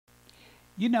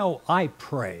You know, I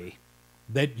pray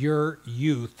that your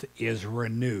youth is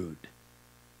renewed.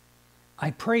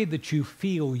 I pray that you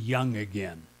feel young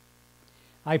again.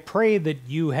 I pray that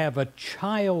you have a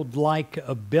childlike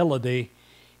ability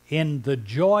in the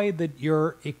joy that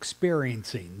you're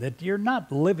experiencing, that you're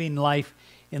not living life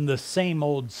in the same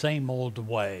old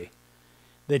way,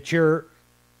 that you're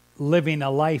living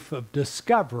a life of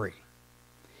discovery.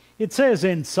 It says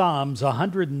in Psalms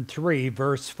 103,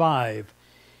 verse 5,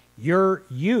 your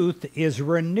youth is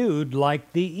renewed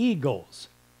like the eagles.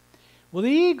 Well, the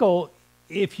eagle,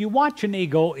 if you watch an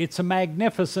eagle, it's a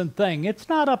magnificent thing. It's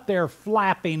not up there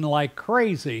flapping like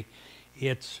crazy.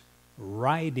 It's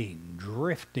riding,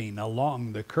 drifting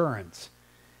along the currents.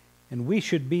 And we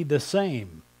should be the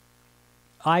same.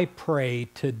 I pray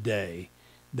today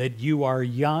that you are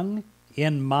young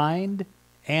in mind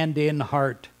and in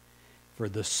heart, for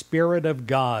the Spirit of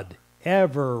God,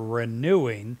 ever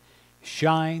renewing,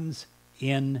 shines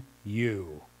in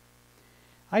you.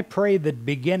 I pray that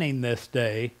beginning this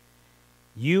day,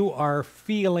 you are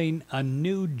feeling a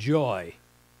new joy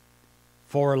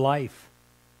for life,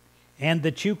 and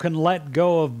that you can let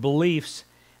go of beliefs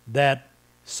that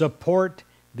support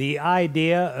the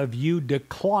idea of you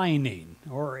declining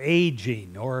or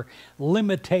aging or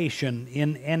limitation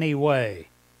in any way.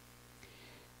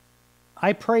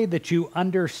 I pray that you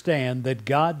understand that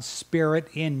God's Spirit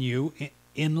in you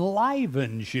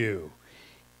enlivens you.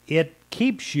 It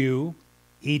keeps you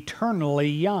eternally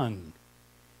young.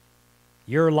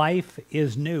 Your life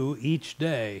is new each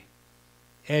day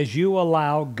as you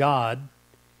allow God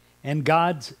and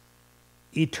God's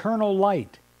eternal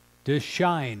light to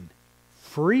shine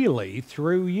freely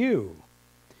through you.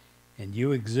 And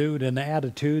you exude an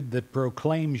attitude that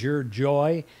proclaims your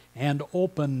joy and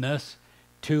openness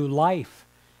to life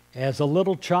as a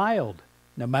little child,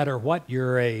 no matter what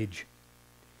your age.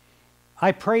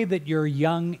 I pray that you're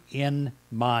young in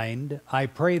mind. I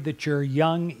pray that you're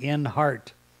young in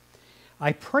heart.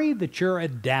 I pray that you're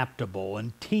adaptable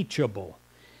and teachable.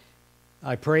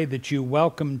 I pray that you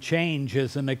welcome change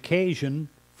as an occasion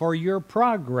for your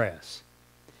progress.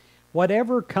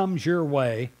 Whatever comes your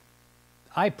way,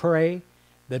 I pray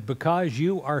that because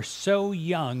you are so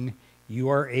young, you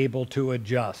are able to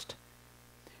adjust.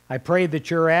 I pray that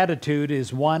your attitude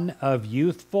is one of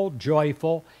youthful,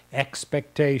 joyful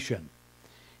expectation,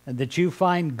 and that you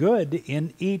find good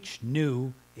in each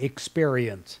new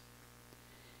experience.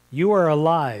 You are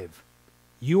alive,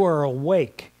 you are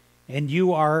awake, and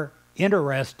you are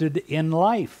interested in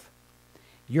life.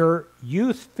 Your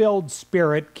youth-filled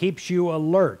spirit keeps you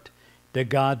alert to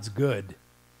God's good,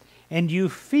 and you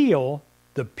feel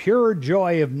the pure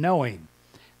joy of knowing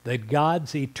that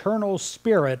God's eternal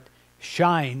Spirit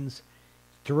shines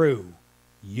through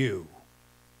you.